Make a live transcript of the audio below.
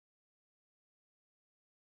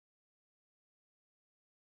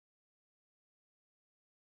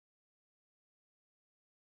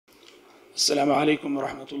السلام عليكم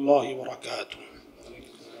ورحمة الله وبركاته.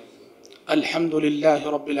 الحمد لله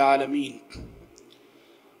رب العالمين،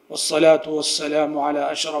 والصلاة والسلام على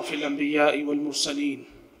أشرف الأنبياء والمرسلين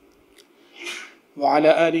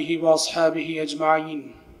وعلى آله وأصحابه أجمعين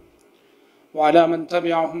وعلى من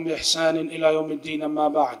تبعهم بإحسان إلى يوم الدين. أما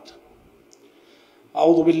بعد،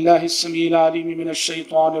 أعوذ بالله السميع العليم من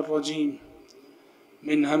الشيطان الرجيم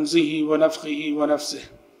من همزه ونفخه ونفثه.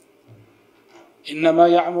 إنما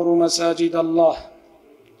يعمر مساجد الله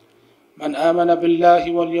من آمن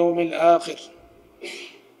بالله واليوم الآخر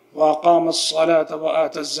وأقام الصلاة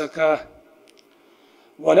وآتى الزكاة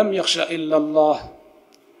ولم يخش إلا الله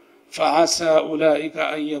فعسى أولئك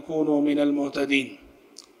أن يكونوا من المهتدين.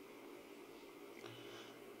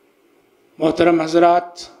 محترم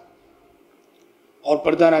حضرات اور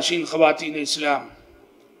پردہ نشین خواتین اسلام،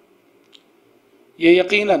 یہ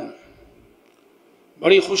یقیناً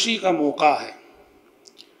بڑی خوشی کا موقع ہے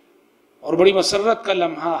اور بڑی مسرت کا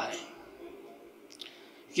لمحہ ہے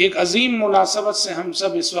کہ ایک عظیم مناسبت سے ہم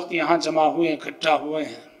سب اس وقت یہاں جمع ہوئے اکٹھا ہوئے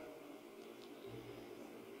ہیں.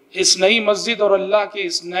 اس نئی مسجد اور اللہ کے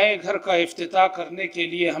اس نئے گھر کا افتتاح کرنے کے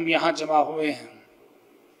لیے ہم یہاں جمع ہوئے ہیں.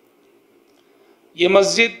 یہ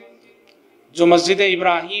مسجد جو مسجد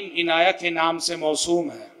ابراہیم عنایہ کے نام سے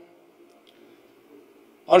موسوم ہے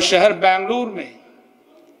اور شہر بنگلور میں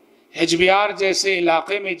ہجبیار جیسے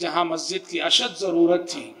علاقے میں جہاں مسجد کی اشد ضرورت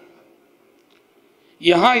تھی،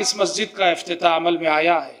 یہاں اس مسجد کا افتتاح عمل میں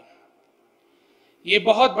آیا ہے. یہ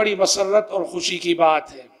بہت بڑی مسرت اور خوشی کی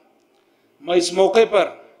بات ہے. میں اس موقع پر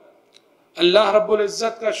اللہ رب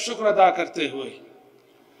العزت کا شکر ادا کرتے ہوئے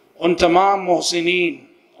ان تمام محسنین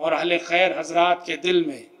اور اہل خیر حضرات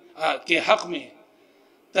کے حق میں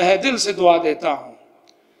تہہ دل سے دعا دیتا ہوں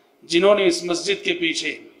جنہوں نے اس مسجد کے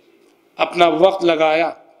پیچھے اپنا وقت لگایا،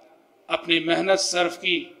 اپنی محنت صرف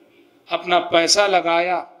کی، اپنا پیسہ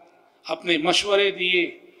لگایا، اپنے مشورے دیے.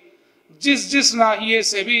 جس ناحیے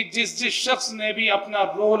سے بھی جس شخص نے بھی اپنا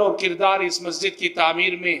رول اور کردار اس مسجد کی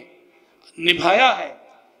تعمیر میں نبھایا ہے،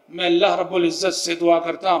 میں اللہ رب العزت سے دعا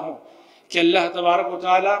کرتا ہوں کہ اللہ تبارک و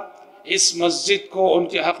تعالی اس مسجد کو ان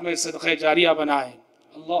کے حق میں صدقہ جاریہ بنائے.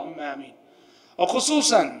 اللہم آمین. اور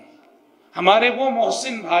خصوصاً ہمارے وہ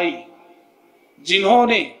محسن بھائی جنہوں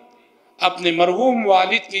نے اپنے مرحوم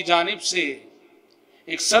والد کی جانب سے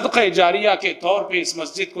ایک صدقہ جاریہ کے طور پہ اس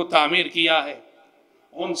مسجد کو تعمیر کیا ہے،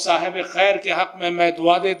 ان صاحب خیر کے حق میں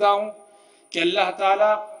دعا دیتا ہوں کہ اللہ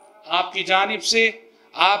تعالیٰ آپ کی جانب سے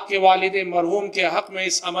آپ کے والد مرحوم کے حق میں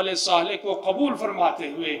اس عمل صالح کو قبول فرماتے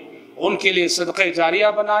ہوئے ان کے لیے صدقہ جاریہ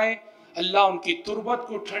بنائے. اللہ ان کی تربت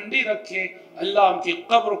کو ٹھنڈی رکھے، اللہ ان کی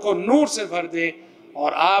قبر کو نور سے بھر دے.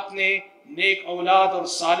 اور آپ نے نیک اولاد اور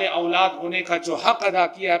صالح اولاد ہونے کا جو حق ادا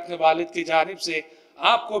کیا ہے اپنے والد کی جانب سے،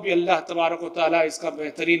 آپ کو بھی اللہ تبارک و تعالیٰ اس کا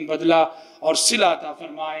بہترین بدلہ اور صلہ عطا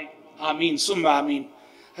فرمائے. آمین ثم آمین.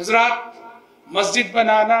 حضرات، مسجد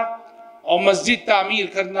بنانا اور مسجد تعمیر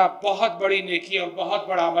کرنا بہت بڑی نیکی اور بہت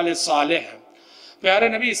بڑا عمل صالح ہے. پیارے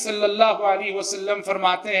نبی صلی اللہ علیہ وسلم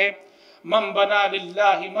فرماتے ہیں، من بنا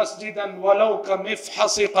للہ مسجدا ولو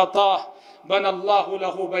کمفحص قطاہ بنا اللہ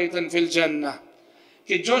لہ بیتا فی الجنہ.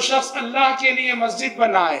 کہ جو شخص اللہ کے لیے مسجد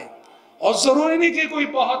بنائے، اور ضروری نہیں کہ کوئی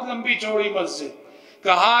بہت لمبی چوڑی مسجد،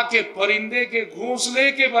 کہا کہ پرندے کے گھونسلے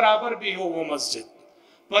کے برابر بھی ہو وہ مسجد،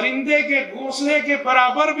 پرندے کے گھونسلے کے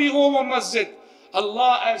برابر بھی ہو وہ مسجد،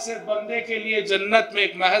 اللہ ایسے بندے کے لیے جنت میں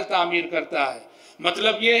ایک محل تعمیر کرتا ہے.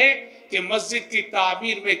 مطلب یہ ہے کہ مسجد کی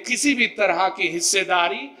تعمیر میں کسی بھی طرح کی حصے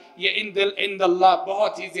داری یہ عند اللہ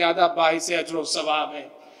بہت ہی زیادہ باعث اجر و ثواب ہے.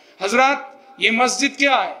 حضرات، یہ مسجد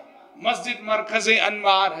کیا ہے؟ مسجد مرکز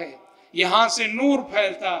انوار ہے. یہاں سے نور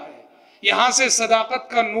پھیلتا ہے، یہاں سے صداقت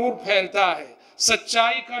کا نور پھیلتا ہے،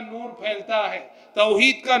 سچائی کا نور پھیلتا ہے،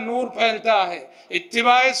 توحید کا نور پھیلتا ہے،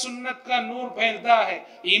 اتباع سنت کا نور پھیلتا ہے،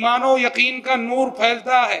 ایمان و یقین کا نور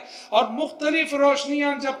پھیلتا ہے. اور مختلف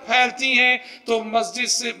روشنیاں جب پھیلتی ہیں تو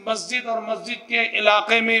مسجد اور مسجد کے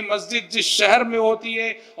علاقے میں، مسجد جس شہر میں ہوتی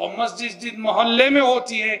ہے اور مسجد جس محلے میں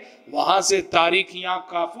ہوتی ہے، وہاں سے تاریکیاں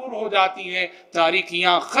کافور ہو جاتی ہیں،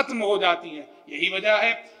 تاریکیاں ختم ہو جاتی ہیں. یہی وجہ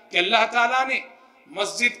ہے کہ اللہ تعالیٰ نے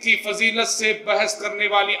مسجد کی فضیلت سے بحث کرنے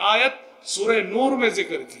والی آیت سورہ نور میں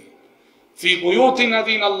ذکر کی، فی بیوت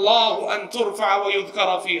اذن اللہ ان ترفع ویذکر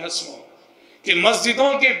فیہا اسمہ، کہ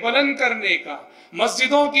مسجدوں کے بلند کرنے کا،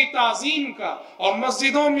 مسجدوں کی تعظیم کا اور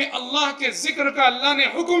مسجدوں میں اللہ کے ذکر کا اللہ نے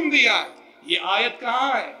حکم دیا ہے. یہ آیت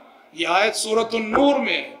کہاں ہے؟ یہ آیت سورۃ النور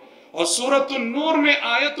میں ہے. اور سورۃ النور میں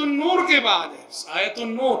آیت النور کے بعد ہے آیت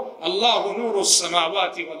النور، اللہ نور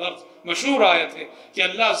السماوات والارض. مشہور آیت ہے کہ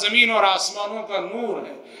اللہ زمین اور آسمانوں کا نور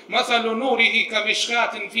ہے. مثل نوره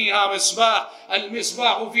كمشكاة فيها مصباح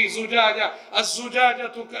المصباح في زجاجة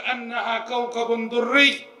الزجاجة كأنها كوكب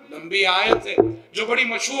دري लंबी आयत है, जो बड़ी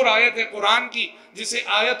मशहूर आयत है कुरान की, जिसे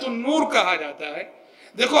आयतुन नूर कहा जाता है।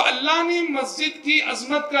 देखो अल्लाह ने मस्जिद की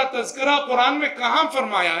अजमत का तज़किरा कुरान में कहाँ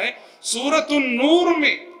फरमाया है? सूरतुन नूर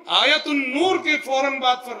में। आयतुन नूर के फौरन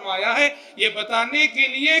बाद फरमाया है, ये बताने के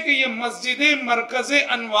लिए कि ये मस्जिदें मरकज़े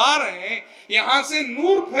अनवार हैं, यहाँ से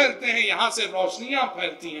नूर फैलते हैं, यहाँ से रोशनियां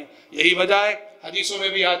फैलती हैं। यही वजह है, हदीसों में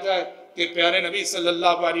भी आता है कि प्यारे नबी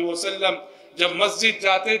सल्लल्लाहु अलैहि वसल्लम जब मस्जिद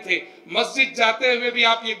जाते थे, मस्जिद जाते हुए भी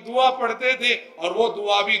आप ये दुआ पढ़ते थे, और वो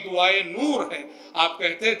दुआ भी दुआए नूर है। आप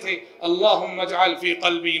कहते थे अल्लाहुम्मा जअल फी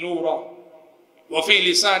क़ल्बी नूरा व फी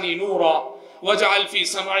लिसानी नूरा वजअल फी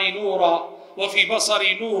समई नूरा व फी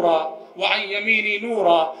बसरी नूरा वअन यमीनी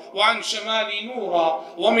नूरा वअन शमाली नूरा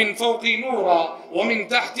वमिन फौक़ी नूरा वमिन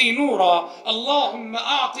तहती नूरा अल्लाहुम्मा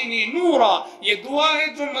आतिनी नूरा। ये दुआ है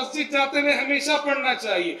जो मस्जिद जाते हुए हमेशा पढ़ना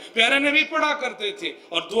चाहिए। प्यारे नबी पढ़ा करते थे,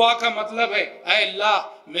 और दुआ का मतलब है ऐ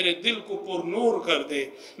अल्लाह मेरे दिल को पुरनूर कर दे,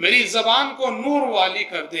 मेरी जबान को नूर वाली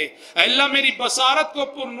कर दे, ऐ अल्लाह मेरी बसारत को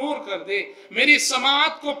पुरनूर कर दे, मेरी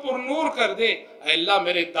समाअत को पुरनूर कर दे, ऐ अल्लाह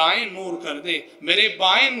मेरे दाएं नूर कर दे, मेरे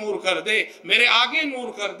बाएं नूर कर दे, मेरे आगे नूर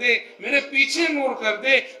कर दे, मेरे पीछे नूर कर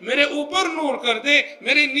दे, मेरे ऊपर नूर कर दे,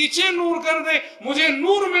 मेरे नीचे नूर कर दे, मुझे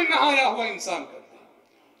नूर में नहाया हुआ इंसान कर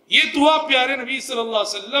दे। ये दुआ प्यारे नबी सल्लल्लाहु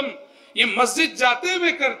अलैहि वसल्लम ये मस्जिद जाते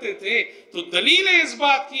हुए करते थे। तो दलील है इस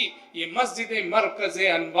बात की, ये मस्जिदें मरकज़े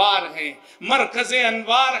अनवार हैं, मरकज़े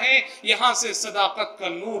अनवार हैं। यहाँ से सदाकत का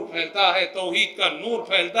नूर फैलता है, तौहीद का नूर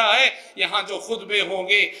फैलता है। यहाँ जो खुतबे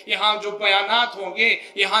होंगे, यहाँ जो बयानात होंगे,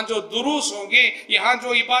 यहाँ जो दुरूस होंगे, यहाँ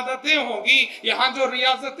जो इबादतें होंगी, यहाँ जो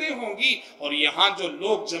रियाजतें होंगी, और यहाँ जो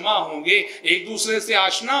लोग जमा होंगे, एक दूसरे से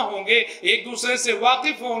आशना होंगे, एक दूसरे से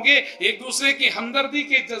वाकिफ होंगे, एक दूसरे की हमदर्दी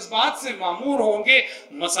के जज्बात से मामूर होंगे,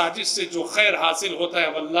 मसाजिद से जो खैर हासिल होता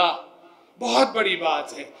है वल्लाह बहुत बड़ी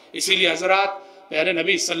बात है। इसीलिए हजरात प्यारे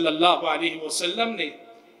नबी सल्लल्लाहु अलैहि वसल्लम ने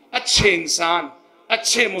अच्छे इंसान,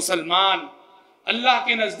 अच्छे मुसलमान, अल्लाह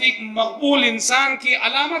के नजदीक मकबूल इंसान की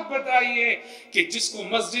अलामत बताई है कि जिसको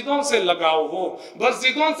मस्जिदों से लगाव हो,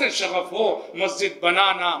 मस्जिदों से शगफ हो, मस्जिद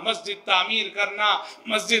बनाना, मस्जिद तामीर करना,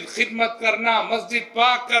 मस्जिद खिदमत करना, मस्जिद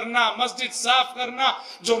पाक करना, मस्जिद साफ करना,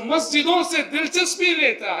 जो मस्जिदों से दिलचस्पी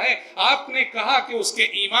लेता है, आपने कहा कि उसके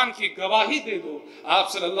ईमान की गवाही दे दो। आप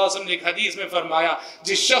सल्लल्लाहु अलैहि वसल्लम ने एक हदीस में फरमाया,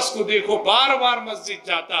 जिस शख्स को देखो बार बार मस्जिद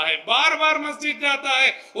जाता है, बार बार मस्जिद जाता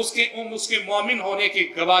है, उसके मोमिन होने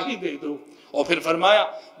की गवाही दे दो। और फिर फरमाया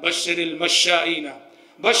बश्शिरिल मश्शाईना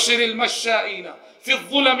बश्शिरिल मश्शाईना फी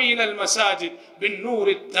ज़ुलमी इलल मसाजिद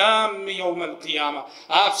बिन्नूरि ताम यौमल क़ियामा।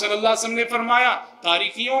 आप सल्लल्लाहु अलैहि वसल्लम ने फरमाया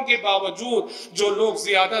तारीकियों के बावजूद जो लोग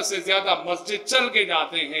ज्यादा से ज्यादा मस्जिद चल के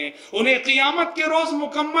जाते हैं, उन्हें क़ियामत के रोज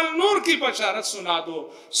मुकम्मल नूर की बशारत सुना दो।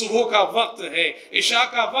 सुबह का वक्त है, इशा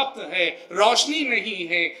का वक्त है, रोशनी नहीं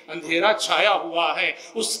है, अंधेरा छाया हुआ है,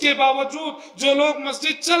 उसके बावजूद जो लोग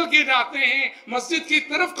मस्जिद चल के जाते हैं, मस्जिद की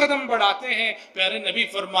तरफ कदम बढ़ाते हैं, प्यारे नबी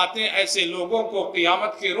फरमाते हैं ऐसे लोगों को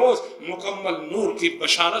क़ियामत के रोज मुकम्मल नूर की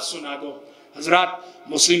बशारत सुना दो। हजरात,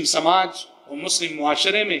 मुस्लिम समाज और मुस्लिम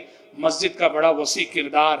मुआशरे में मस्जिद का बड़ा वसी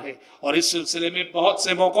किरदार है, और इस सिलसिले में बहुत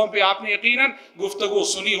से मौक़ों पे आपने यकीनन गुफ्तगू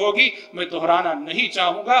सुनी होगी, मैं दोहराना नहीं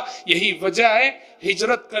चाहूँगा। यही वजह है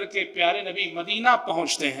हिजरत करके प्यारे नबी मदीना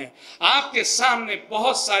पहुँचते हैं, आपके सामने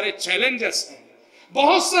बहुत सारे चैलेंजेस हैं,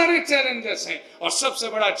 बहुत सारे चैलेंजेस हैं, और सबसे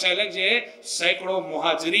बड़ा चैलेंज ये सैकड़ों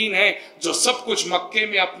मुहाजिरीन हैं जो सब कुछ मक्के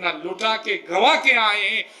में अपना लुटा के गवा के आए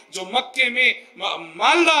हैं। जो मक्के में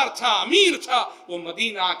मालदार था, अमीर था, वो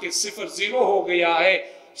मदीना आके सिफर जीरो हो गया है।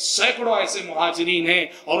 सैकड़ों ऐसे मुहाजिरीन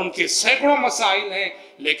हैं और उनके सैकड़ों मसाइल हैं,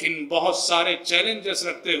 लेकिन बहुत सारे चैलेंजेस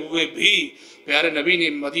रखते हुए भी प्यारे नबी ने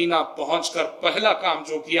मदीना पहुंचकर पहला काम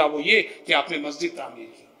जो किया वो ये कि आपने मस्जिद तामीर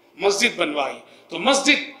की, मस्जिद बनवाई। तो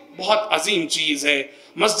मस्जिद बहुत अजीम चीज है,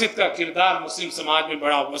 मस्जिद का किरदार मुस्लिम समाज में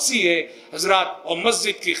बड़ा वसी है हजरात, और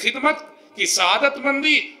मस्जिद की खिदमत की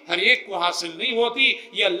सआदतमंदी हर एक को हासिल नहीं होती,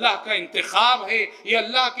 ये अल्लाह का इंतखाब है, ये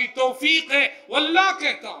अल्लाह की तौफीक है। वल्लाह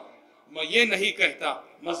कहता हूँ, मैं ये नहीं कहता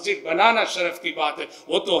मस्जिद बनाना शरफ की बात है,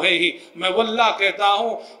 वो तो है ही, मैं वल्लाह कहता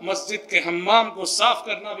हूँ मस्जिद के हम्माम को साफ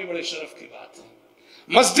करना भी बड़े शरफ की बात है,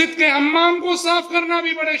 मस्जिद के हम्माम को साफ करना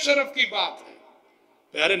भी बड़े शरफ की बात है।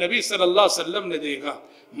 प्यारे नबी सल्लल्लाहु अलैहि वसल्लम ने देखा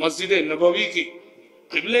मस्जिद नबवी की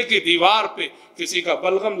किबले की दीवार पे किसी का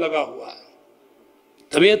बलगम लगा हुआ है,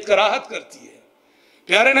 तबीयत कराहत करती है।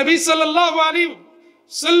 प्यारे नबी सल्लल्लाहु अलैहि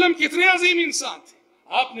वसल्लम कितने अजीम इंसान थे,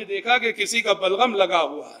 आपने देखा कि किसी का बलगम लगा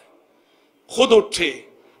हुआ है, खुद उठे,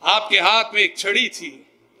 आपके हाथ में एक छड़ी थी,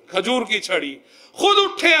 खजूर की छड़ी, खुद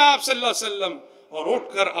उठे आप सल्लल्लाहु अलैहि वसल्लम और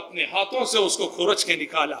उठकर अपने हाथों से उसको खुरच के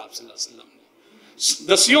निकाला। आप सल्लल्लाहु अलैहि वसल्लम ने,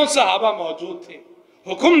 दसियों सहाबा मौजूद थे,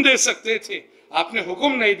 हुक्म दे सकते थे, आपने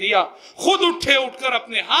हुक्म नहीं दिया, खुद उठे, उठकर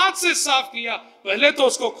अपने हाथ से साफ किया, पहले तो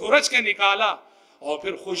उसको खुरच के निकाला और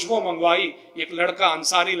फिर खुशबू मंगवाई। एक लड़का,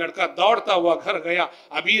 अंसारी लड़का दौड़ता हुआ घर गया,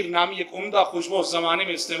 अबीर नामी एक उम्दा खुशबू उस जमाने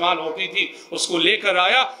में इस्तेमाल होती थी, उसको लेकर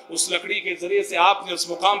आया। उस लकड़ी के जरिए से आपने उस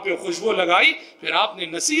मुकाम पे खुशबू लगाई, फिर आपने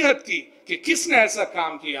नसीहत की कि किसने ऐसा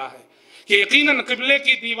काम किया है कि यकीनन क़िबले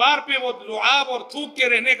की दीवार पे वो लुआब और थूक के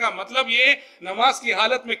रहने का मतलब ये नमाज की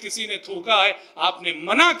हालत में किसी ने थूका है। आपने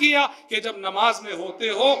मना किया कि जब नमाज में होते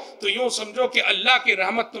हो तो यूं समझो कि अल्लाह की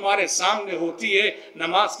रहमत तुम्हारे सामने होती है,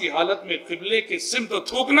 नमाज की हालत में क़िबले की सिमत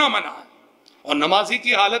थूकना मना है। और नमाजी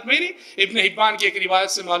की हालत में नहीं, इब्न हिब्बान की एक रिवायत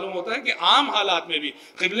से मालूम होता है कि आम हालात में भी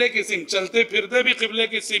क़िबले की सिमत, चलते फिरते भी क़िबले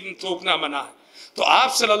की सिमत थूकना मना है। तो आप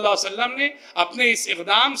सल्लल्लाहु अलैहि वसल्लम ने अपने इस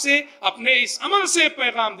इक़दाम से, अपने इस अमल से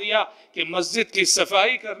पैगाम दिया कि मस्जिद की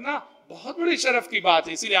सफाई करना बहुत बड़ी शरफ की बात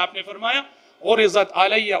है। इसीलिए आपने फरमाया और इज़्ज़त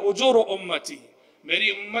अलैया उजूर उम्मती, मेरी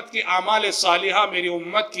उम्मत की आमाल सालिहा, मेरी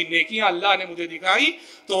उम्मत की नेकियां अल्लाह ने मुझे दिखाई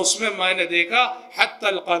तो उसमें मैंने देखा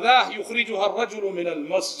हत्तल क़दा युखरिजुहा अर्रजुलु मिनल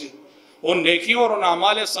मस्जिद, उन नेकियों और उन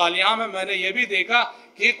आमाल सालिहा में मैंने ये भी देखा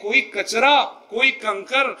कि कोई कचरा, कोई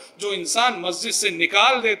कंकर जो इंसान मस्जिद से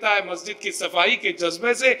निकाल देता है मस्जिद की सफाई के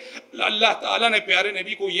जज्बे से, अल्लाह ताला ने प्यारे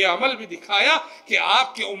नबी को ये अमल भी दिखाया कि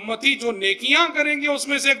आपके उम्मती जो नेकियां करेंगे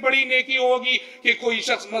उसमें से एक बड़ी नेकी होगी कि कोई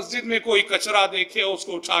शख्स मस्जिद में कोई कचरा देखे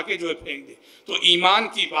उसको उठा के जो है फेंक दे। तो ईमान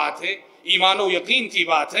की बात है, ईमान और यकीन की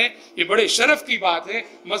बात है, ये बड़े शरफ की बात है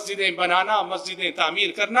मस्जिदें बनाना, मस्जिदें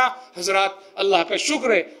तामीर करना। हजरात, अल्लाह का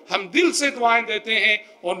शुक्र है हम दिल से दुआएं देते हैं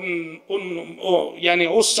यानी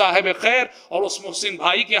उस साहिब खैर और उस मुहसिन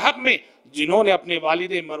भाई के हक में जिन्होंने अपने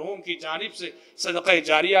वालिद मरहूम की जानिब से सदक़ा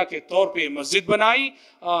जारिया के तौर पे मस्जिद बनाई।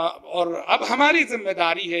 और अब हमारी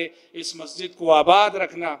जिम्मेदारी है इस मस्जिद को आबाद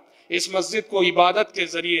रखना, इस मस्जिद को इबादत के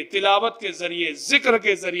ज़रिए, तिलावत के ज़रिए, ज़िक्र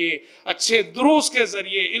के ज़रिए, अच्छे दुरूस के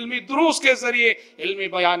ज़रिए, इल्मी दुरूस के ज़रिए, इल्मी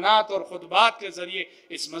बयानात और खुतबात के ज़रिए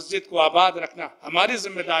इस मस्जिद को आबाद रखना हमारी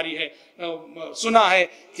ज़िम्मेदारी है। सुना है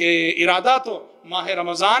कि इरादा तो माह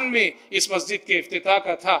रमज़ान में इस मस्जिद के इफ्तिताह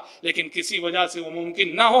का था लेकिन किसी वजह से वो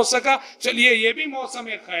मुमकिन ना हो सका। चलिए ये भी मौसम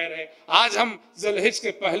खैर है, आज हम ज़िलहिज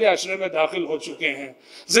के पहले अशरे में दाखिल हो चुके हैं,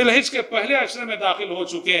 ज़िलहिज के पहले अशरे में दाखिल हो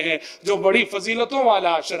चुके हैं जो बड़ी फजीलतों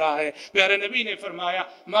वाला अशरा है। प्यारे नबी ने फरमाया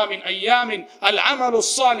मा मिन अय्यामिन अल अमलु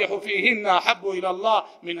स्सालिहु फीहिन्ना अहब्बु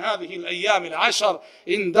इलल्लाह मिन हादिहिल अय्यामिल अशर,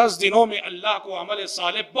 इन 10 दिनों में अल्लाह को अमल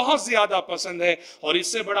सालेह बहुत ज़्यादा पसंद है। और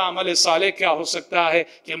इससे बड़ा अमल सालेह क्या हो सकता है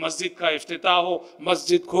कि मस्जिद का इफ्तिताह हो,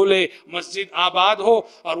 मस्जिद खोले, मस्जिद आबाद हो,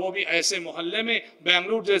 और वो भी ऐसे मोहल्ले में,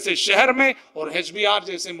 बेंगलुरु जैसे शहर में और HBR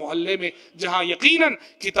जैसे मोहल्ले में जहाँ यकीनन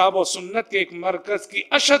किताब और सुन्नत के एक मरकज़ की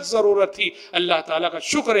अशद ज़रूरत थी। अल्लाह ताला का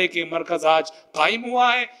शुक्र है कि मरकज़ आज कायम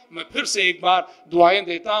हुआ है। मैं फिर से एक बार दुआएं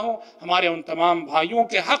देता हूँ हमारे उन तमाम भाइयों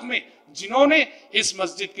के हक में जिन्होंने इस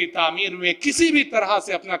मस्जिद की तामीर में किसी भी तरह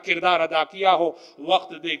से अपना किरदार अदा किया हो,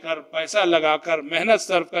 वक्त देकर, पैसा लगाकर, मेहनत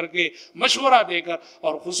सर्व करके, मशवरा देकर,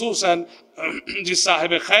 और खुसूसन जिस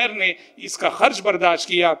साहिब खैर ने इसका खर्च बर्दाश्त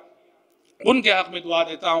किया उनके हक में दुआ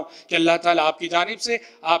देता हूँ कि अल्लाह ताला आपकी जानिब से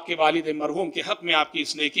आपके वालिद मरहूम के हक में आपकी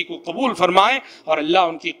इस नेकी को कबूल फरमाए और अल्लाह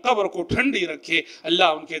उनकी कब्र को ठंडी रखे,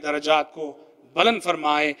 अल्लाह उनके दर्जात को बुलंद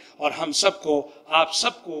फरमाए और हम सबको, आप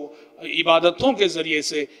सबको इबादतों के ज़रिए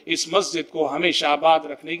से इस मस्जिद को हमेशा आबाद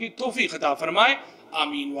रखने की तौफीक अता फरमाए।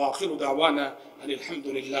 आमीन व आखिर दावाना अनिल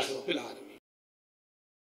हम्दुलिल्लाहि रब्बिल आलमीन।